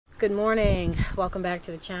Good morning, welcome back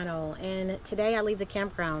to the channel. And today I leave the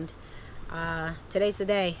campground. Today's the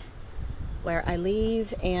day where I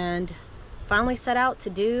leave and finally set out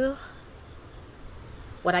to do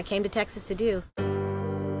what I came to Texas to do.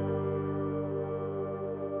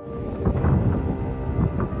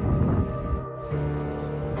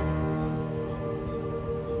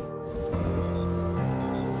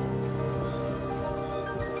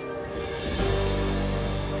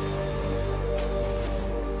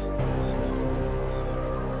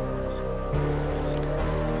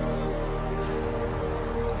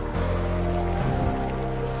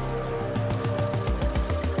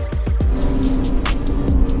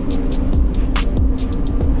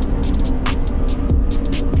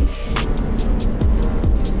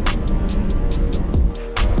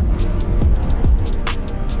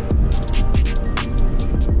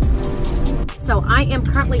 So I am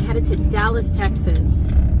currently headed to Dallas, Texas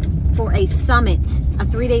for a summit, a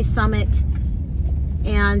 3-day summit.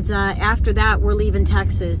 And after that, we're leaving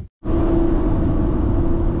Texas.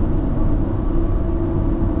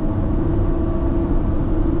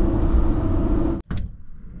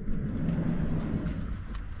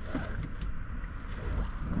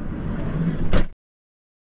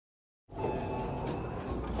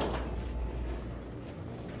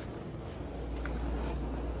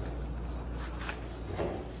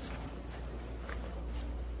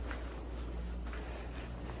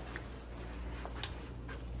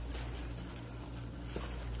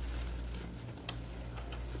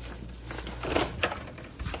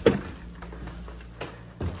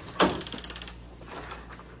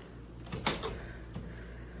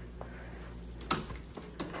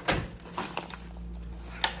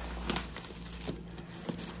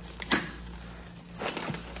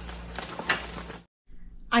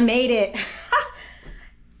 I made it.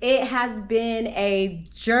 It has been a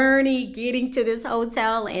journey getting to this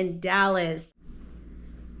hotel in Dallas.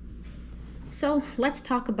 So let's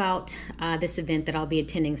talk about this event that I'll be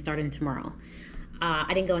attending starting tomorrow.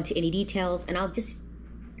 I didn't go into any details, and I'll just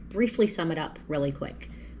briefly sum it up really quick.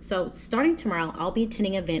 So starting tomorrow, I'll be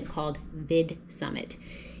attending an event called Vid Summit.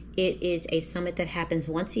 It is a summit that happens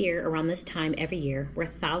once a year around this time every year, where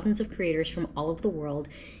thousands of creators from all over the world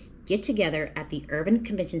get together at the Urban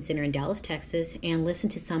Convention Center in Dallas, Texas, and listen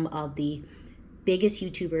to some of the biggest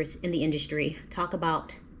YouTubers in the industry talk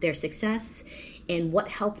about their success and what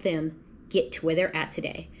helped them get to where they're at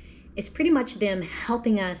today. It's pretty much them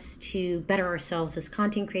helping us to better ourselves as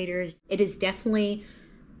content creators. It is definitely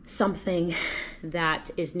something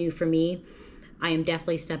that is new for me. I am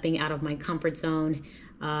definitely stepping out of my comfort zone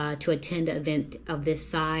to attend an event of this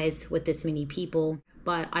size with this many people.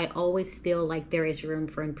 But I always feel like there is room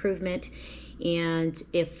for improvement. And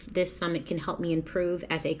if this summit can help me improve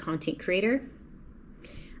as a content creator,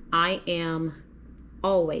 I am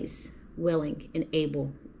always willing and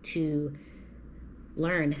able to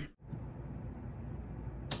learn.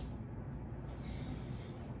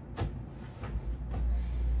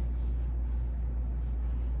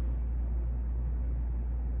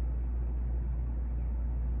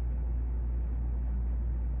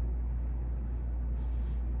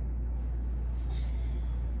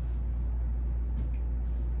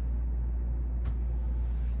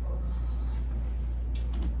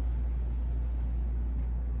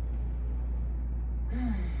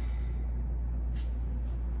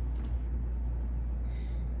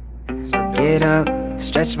 Get up,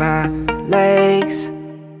 stretch my legs,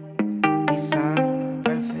 eat some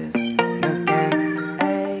breakfast, milk and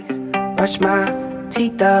eggs, brush my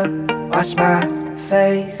teeth up, wash my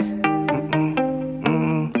face,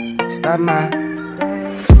 start my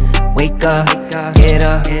day. Wake up, get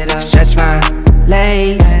up, stretch my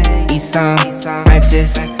legs, eat some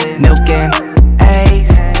breakfast, milk and eggs,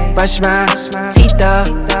 brush my teeth up.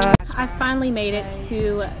 I finally made it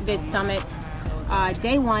to Vid Summit.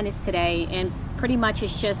 Day one is today, and pretty much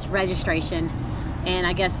it's just registration and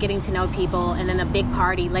I guess getting to know people, and then a big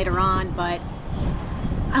party later on, but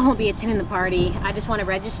I won't be attending the party. I just want to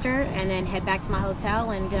register and then head back to my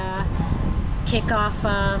hotel and kick off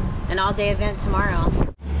an all-day event tomorrow.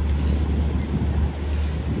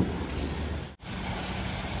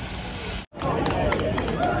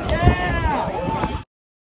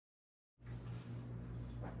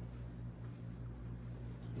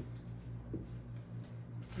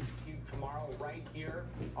 Tomorrow right here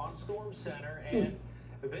on Storm Center, and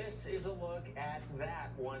this is a look at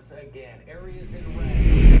that once again. Areas in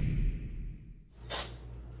red.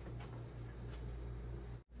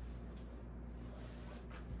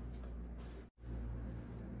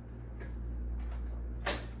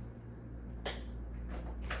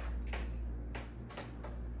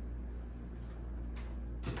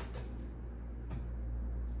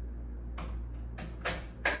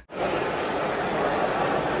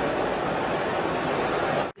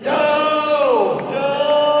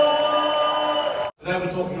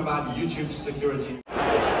 YouTube security.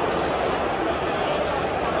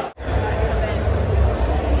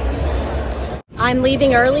 I'm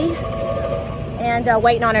leaving early and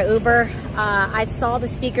waiting on an Uber. I saw the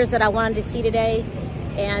speakers that I wanted to see today,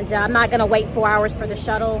 and I'm not gonna wait 4 hours for the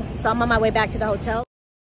shuttle, so I'm on my way back to the hotel.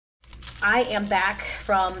 I am back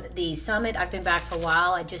from the summit. I've been back for a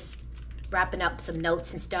while. I just wrapping up some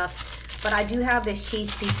notes and stuff, but I do have this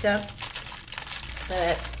cheese pizza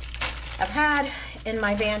that I've had in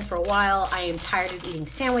my van for a while. I am tired of eating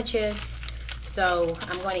sandwiches, so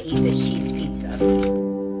I'm going to eat this cheese pizza.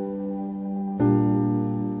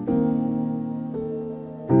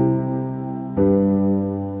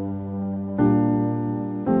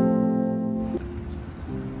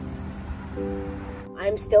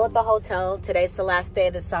 I'm still at the hotel. Today's the last day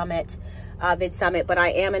of the summit, Vid Summit, but I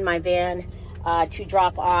am in my van to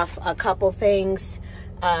drop off a couple things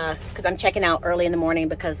because I'm checking out early in the morning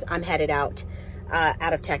because I'm headed out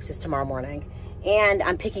of Texas tomorrow morning. And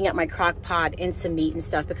I'm picking up my crock pot and some meat and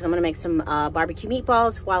stuff because I'm gonna make some barbecue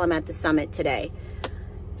meatballs while I'm at the summit today.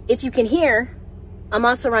 If you can hear, I'm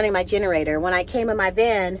also running my generator. When I came in my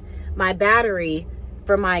van, my battery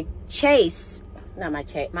for my chassis,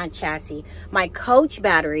 my coach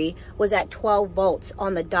battery was at 12 volts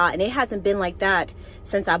on the dot, and it hasn't been like that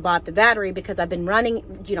since I bought the battery because I've been running,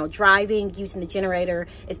 you know, driving, using the generator.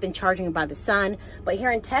 It's been charging by the sun. But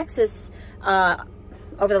here in Texas, over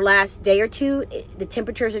the last day or two, the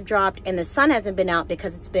temperatures have dropped and the sun hasn't been out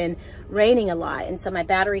because it's been raining a lot, and so my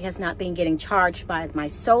battery has not been getting charged by my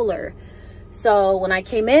solar. So when I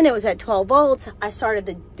came in, it was at 12 volts. I started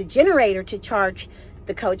the generator to charge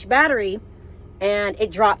the coach battery, and it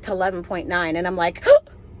dropped to 11.9. And I'm like,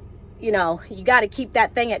 you know, you got to keep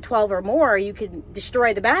that thing at 12 or more, or you could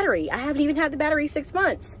destroy the battery. I haven't even had the battery 6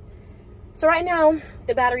 months. So right now,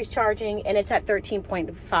 the battery's charging, and it's at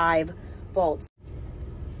 13.5 volts.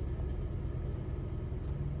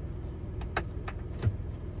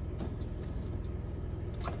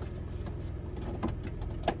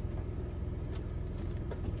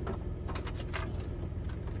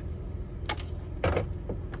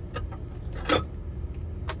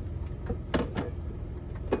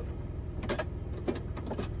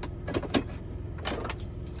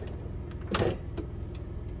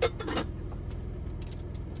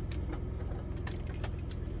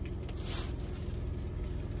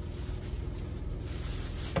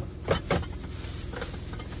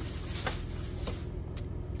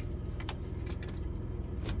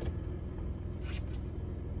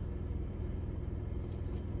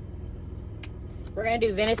 We're gonna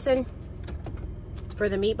do venison for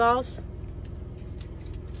the meatballs.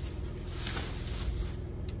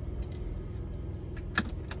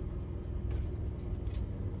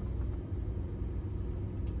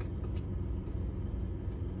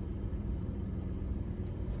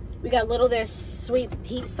 We got a little of this sweet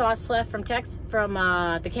heat sauce left from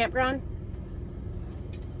the campground.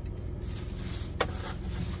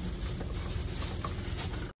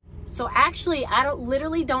 So actually,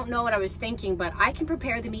 literally don't know what I was thinking, but I can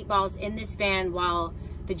prepare the meatballs in this van while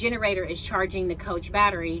the generator is charging the coach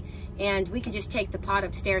battery, and we can just take the pot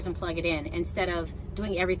upstairs and plug it in instead of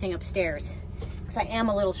doing everything upstairs, because I am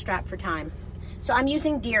a little strapped for time. So I'm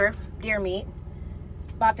using deer meat.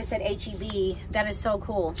 Bought this at H-E-B. That is so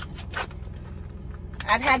cool.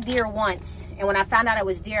 I've had deer once, and when I found out it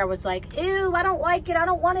was deer, I was like, ew, I don't like it. I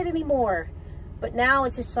don't want it anymore. But now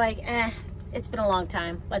it's just like, it's been a long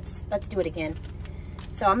time. Let's do it again.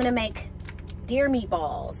 So I'm gonna make deer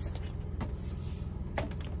meatballs.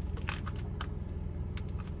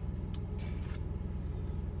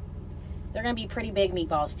 They're gonna be pretty big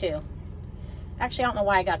meatballs too. Actually, I don't know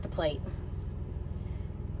why I got the plate.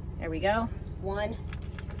 There we go. One.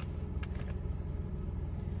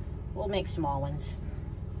 We'll make small ones.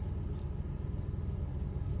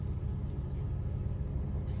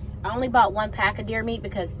 I only bought one pack of deer meat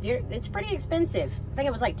because it's pretty expensive. I think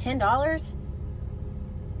it was like $10.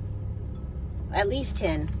 At least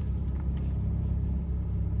 10.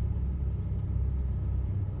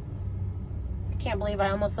 I can't believe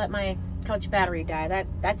I almost let my coach battery die.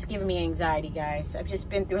 That's giving me anxiety, guys. I've just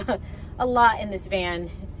been through a lot in this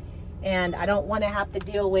van, and I don't want to have to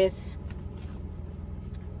deal with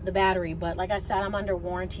the battery. But like I said, I'm under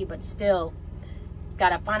warranty, but still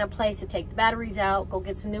gotta find a place to take the batteries out, go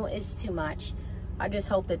get some new. It's too much. I just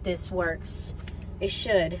hope that this works. It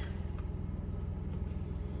should.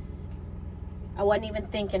 I wasn't even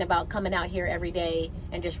thinking about coming out here every day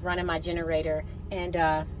and just running my generator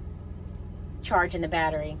and charging the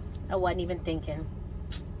battery. I wasn't even thinking.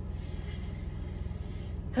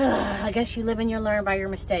 I guess you live and you learn by your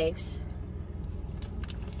mistakes.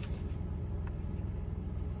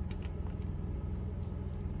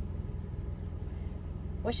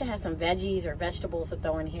 Wish I had some veggies or vegetables to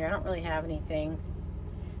throw in here. I don't really have anything.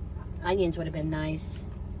 Onions would have been nice.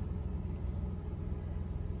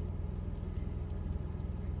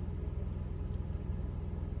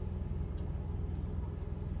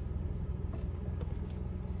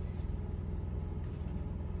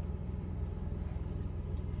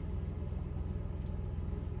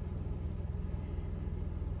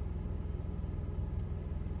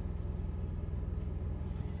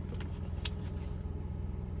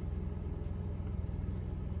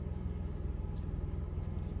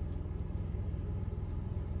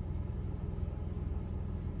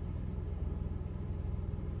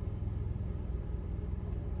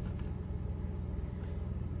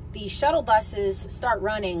 The shuttle buses start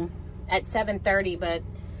running at 7:30, but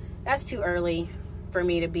that's too early for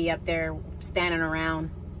me to be up there standing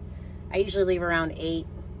around. I usually leave around 8,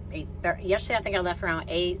 8:30. Yesterday, I think I left around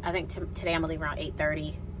 8. I think today I'm gonna leave around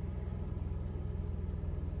 8:30.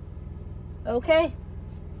 Okay,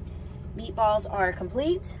 meatballs are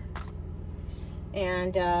complete,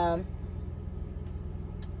 and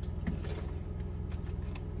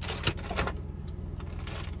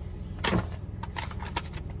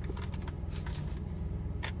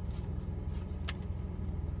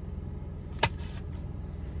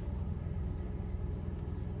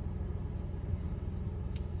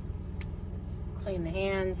clean the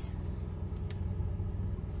hands.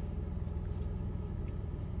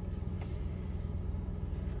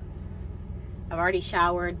 I've already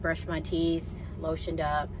showered, brushed my teeth, lotioned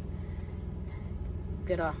up.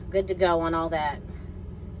 Good to go on all that.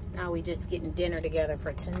 Now we just getting dinner together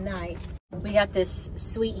for tonight. We got this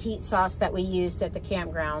sweet heat sauce that we used at the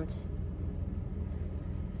campground.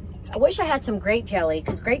 I wish I had some grape jelly,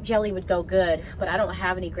 because grape jelly would go good, but I don't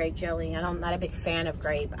have any grape jelly. I'm not a big fan of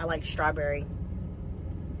grape. I like strawberry.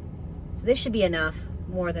 So this should be enough,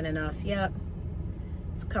 more than enough. Yep.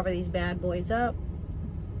 Let's cover these bad boys up.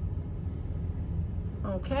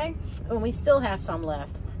 Okay. Oh, we still have some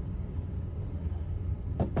left.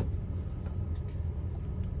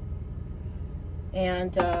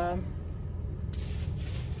 And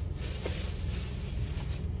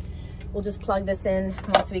we'll just plug this in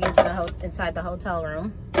once we get to the inside the hotel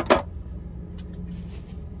room.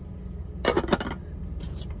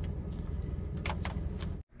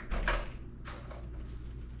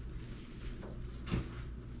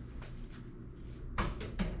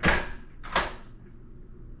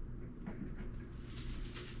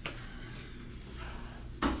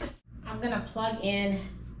 I'm gonna plug in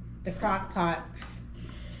the crock pot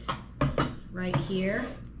right here.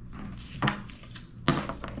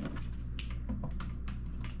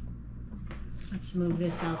 Let's move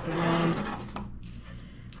this out the way.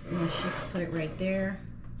 And let's just put it right there.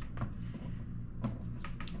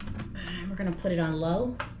 We're gonna put it on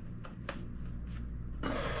low.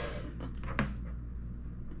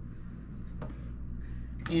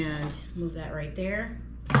 And move that right there.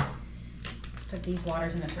 Put these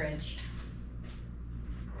waters in the fridge.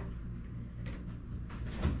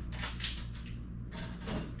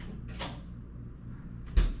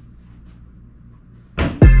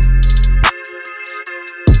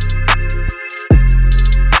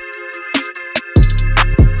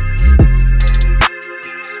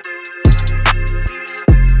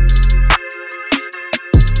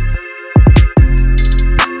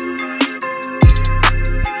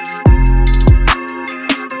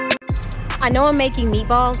 I know I'm making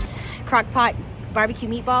meatballs, crock pot barbecue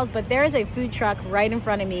meatballs, but there is a food truck right in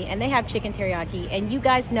front of me and they have chicken teriyaki. And you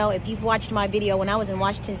guys know, if you've watched my video when I was in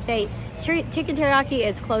Washington State, chicken teriyaki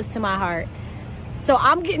is close to my heart. So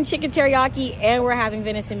I'm getting chicken teriyaki and we're having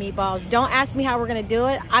venison meatballs. Don't ask me how we're gonna do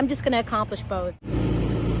it. I'm just gonna accomplish both.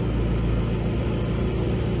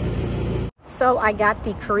 So I got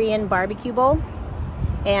the Korean barbecue bowl.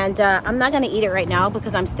 And I'm not gonna eat it right now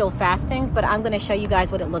because I'm still fasting, but I'm gonna show you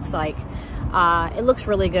guys what it looks like. It looks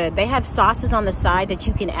really good. They have sauces on the side that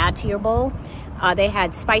you can add to your bowl. They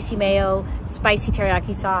had spicy mayo, spicy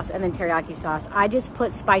teriyaki sauce, and then teriyaki sauce. I just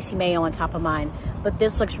put spicy mayo on top of mine, but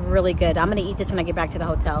this looks really good. I'm gonna eat this when I get back to the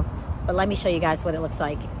hotel, but let me show you guys what it looks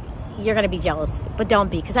like. You're gonna be jealous, but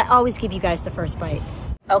don't be, because I always give you guys the first bite.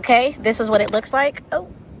 Okay, this is what it looks like. Oh,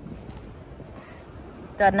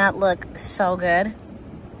 does not look so good.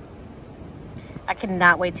 I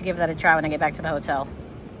cannot wait to give that a try when I get back to the hotel.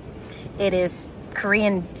 It is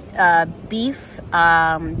Korean beef,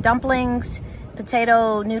 dumplings,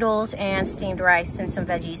 potato noodles, and steamed rice, and some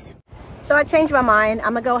veggies. So I changed my mind.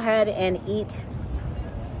 I'm gonna go ahead and eat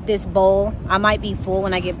this bowl. I might be full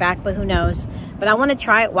when I get back, but who knows? But I wanna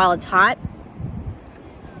try it while it's hot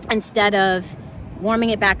instead of warming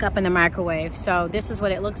it back up in the microwave. So this is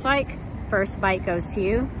what it looks like. First bite goes to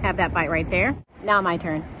you. Have that bite right there. Now my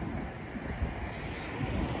turn.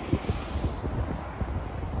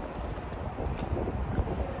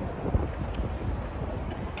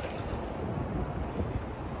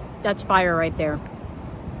 That's fire right there.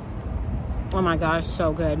 Oh my gosh,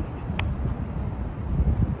 so good.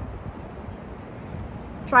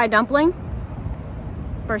 Try a dumpling.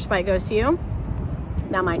 First bite goes to you.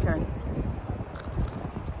 Now my turn.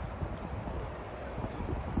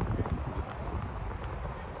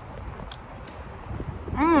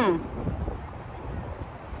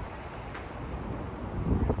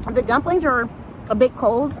 The dumplings are a bit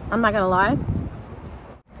cold, I'm not gonna lie.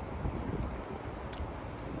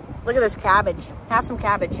 Look at this cabbage. Have some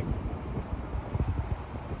cabbage.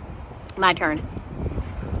 My turn.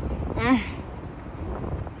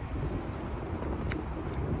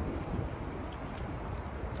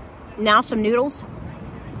 Now some noodles.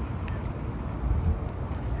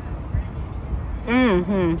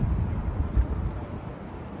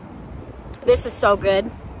 This is so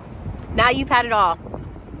good. Now you've had it all.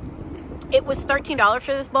 It was $13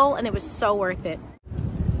 for this bowl, and it was so worth it.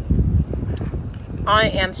 I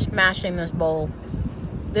am smashing this bowl.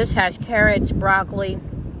 This has carrots, broccoli,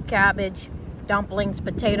 cabbage, dumplings,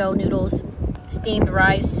 potato noodles, steamed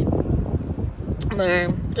rice.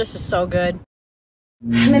 Man, this is so good.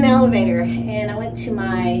 I'm in the elevator, and I went to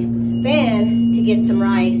my van to get some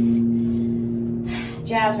rice,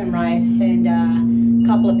 jasmine rice, and a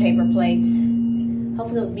couple of paper plates.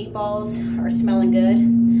 Hopefully those meatballs are smelling good.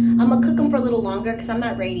 I'm gonna cook them for a little longer because I'm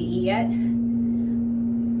not ready to eat yet.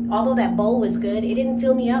 Although that bowl was good, it didn't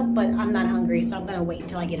fill me up, but I'm not hungry, so I'm gonna wait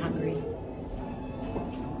until I get hungry.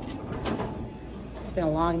 It's been a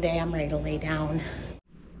long day, I'm ready to lay down.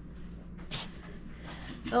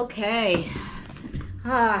 Okay,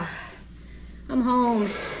 I'm home.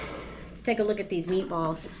 Let's take a look at these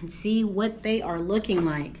meatballs and see what they are looking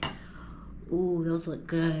like. Ooh, those look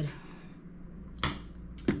good.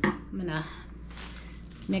 I'm gonna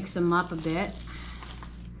mix them up a bit.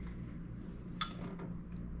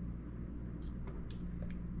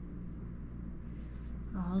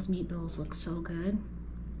 Oh, those meatballs look so good.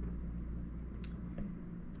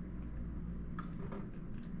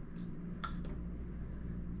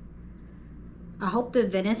 I hope the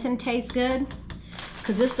venison tastes good,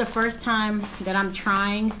 because this is the first time that I'm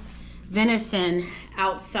trying venison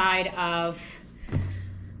outside of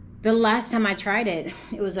the last time I tried it.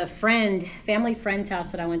 It was a family friend's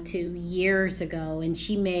house that I went to years ago, and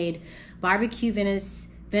she made barbecue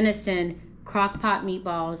venison crock pot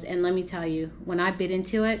meatballs, and let me tell you, when I bit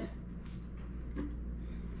into it,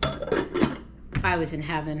 I was in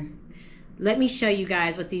heaven. Let me show you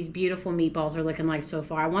guys what these beautiful meatballs are looking like so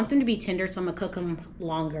far. I want them to be tender, so I'm gonna cook them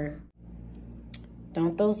longer.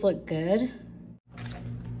 Don't those look good?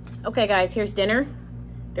 Okay guys, here's dinner.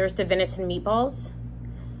 There's the venison meatballs.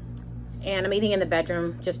 And I'm eating in the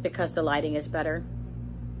bedroom just because the lighting is better.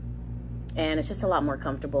 And it's just a lot more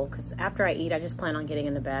comfortable, because after I eat, I just plan on getting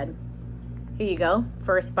in the bed. Here you go.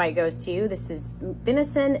 First bite goes to you. This is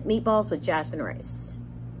venison meatballs with jasmine rice.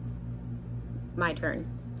 My turn.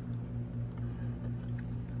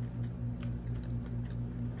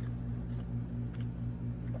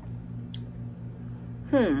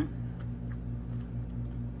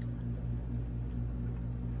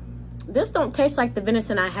 This don't taste like the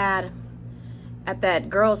venison I had at that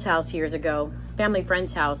girl's house years ago, family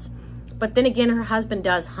friend's house. But then again, her husband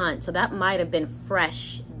does hunt, so that might have been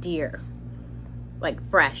fresh deer. Like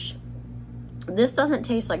fresh. This doesn't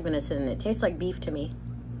taste like venison. It tastes like beef to me.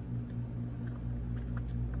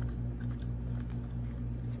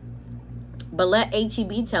 But let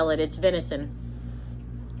H-E-B tell it, it's venison.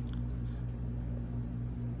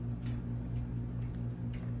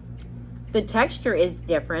 The texture is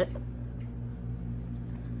different.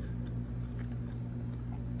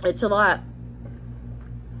 It's a lot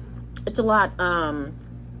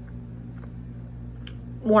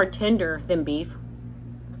more tender than beef.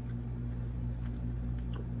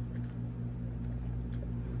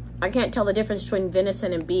 I can't tell the difference between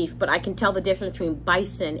venison and beef, but I can tell the difference between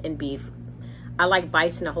bison and beef. I like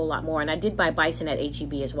bison a whole lot more, and I did buy bison at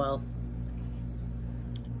H-E-B as well.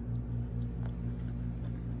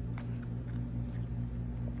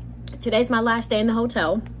 Today's my last day in the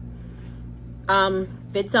hotel.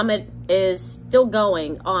 Vid Summit is still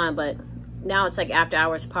going on, but now it's like after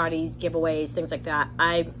hours parties, giveaways, things like that.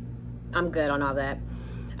 I'm good on all that.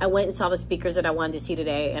 I went and saw the speakers that I wanted to see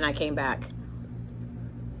today, and I came back.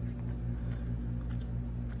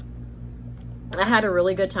 I had a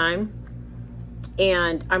really good time,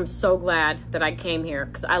 and I'm so glad that I came here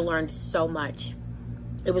because I learned so much.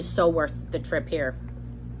 It was so worth the trip here.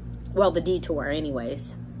 well, the detour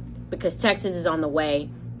anyways, because Texas is on the way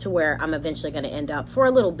to where I'm eventually going to end up for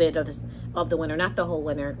a little bit of the winter, not the whole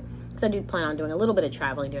winter, because I do plan on doing a little bit of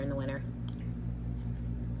traveling during the winter.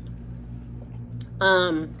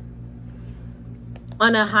 On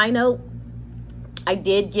a high note, I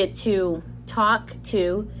did get to talk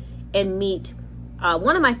to and meet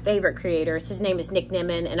one of my favorite creators. His name is Nick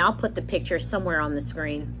Nimmin, and I'll put the picture somewhere on the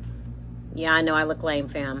screen. Yeah, I know I look lame,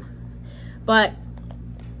 fam. But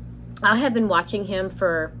I have been watching him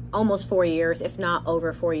for almost 4 years, if not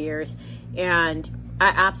over 4 years. And I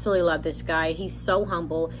absolutely love this guy. He's so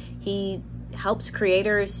humble. He helps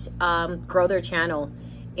creators grow their channel.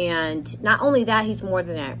 And not only that, he's more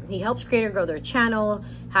than that. He helps creators grow their channel,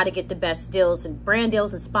 how to get the best deals and brand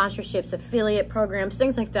deals and sponsorships, affiliate programs,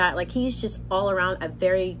 things like that. Like, he's just all around a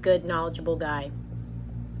very good, knowledgeable guy.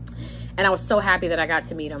 And I was so happy that I got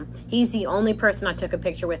to meet him. He's the only person I took a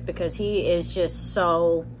picture with because he is just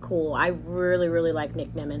so cool. I really, really like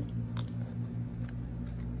Nick Nimmin.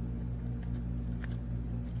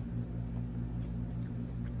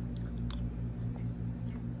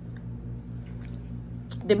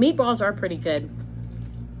 The meatballs are pretty good.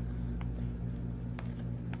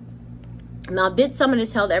 Now, Bid Summit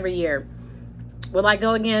is held every year. Will I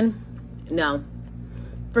go again? No.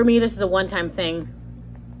 For me, this is a one-time thing.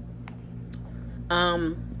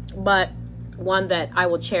 But one that I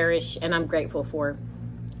will cherish and I'm grateful for.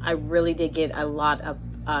 I really did get a lot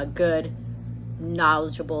of good,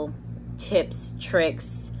 knowledgeable tips,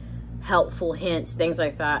 tricks, helpful hints, things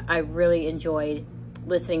like that. I really enjoyed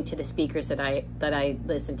listening to the speakers that I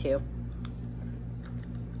listened to.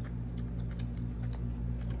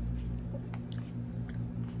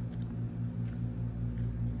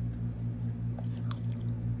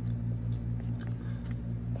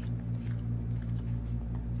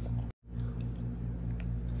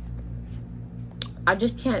 I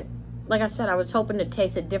just can't, like I said, I was hoping to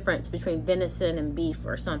taste a difference between venison and beef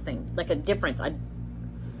or something. Like a difference.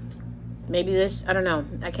 Maybe this, I don't know.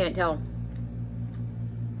 I can't tell.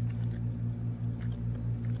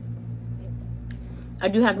 I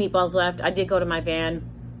do have meatballs left. I did go to my van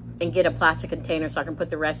and get a plastic container so I can put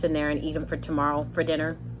the rest in there and eat them for tomorrow for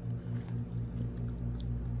dinner.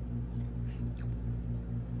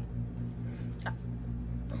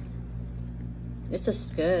 It's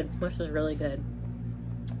just good. This is really good.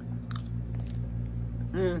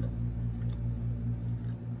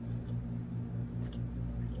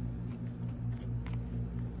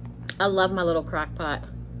 I love my little crock pot.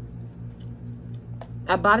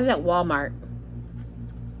 I bought it at Walmart.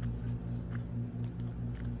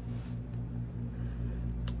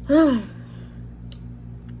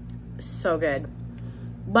 So good.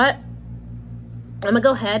 But I'm gonna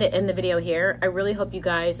go ahead and end the video here. I really hope you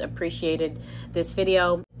guys appreciated this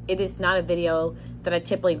video. It is not a video that I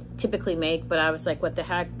typically make, but I was like, what the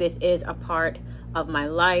heck? This is a part of my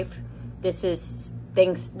life. This is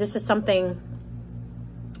something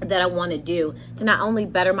that I want to do to not only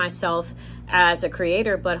better myself as a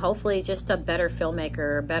creator, but hopefully just a better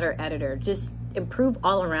filmmaker, a better editor, just improve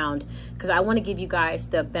all around, because I want to give you guys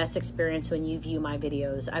the best experience when you view my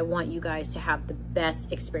videos. I want you guys to have the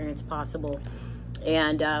best experience possible.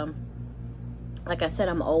 And like I said,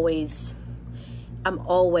 I'm always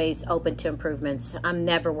open to improvements. I'm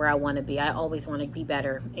never where I want to be. I always want to be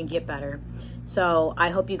better and get better. So I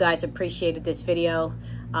hope you guys appreciated this video.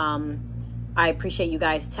 I appreciate you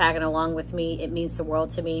guys tagging along with me. It means the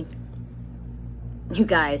world to me. You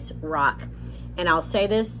guys rock. And I'll say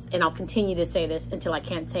this, and I'll continue to say this until I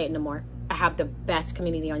can't say it no more. I have the best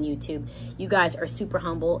community on YouTube. You guys are super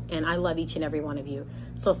humble, and I love each and every one of you.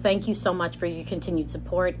 So thank you so much for your continued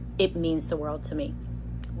support. It means the world to me.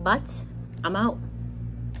 But I'm out.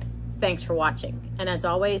 Thanks for watching. And as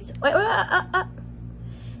always,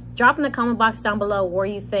 drop in the comment box down below where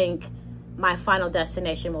you think my final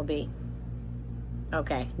destination will be.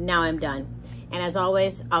 Okay, now I'm done. And as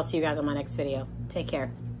always, I'll see you guys on my next video. Take care.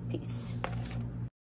 Peace.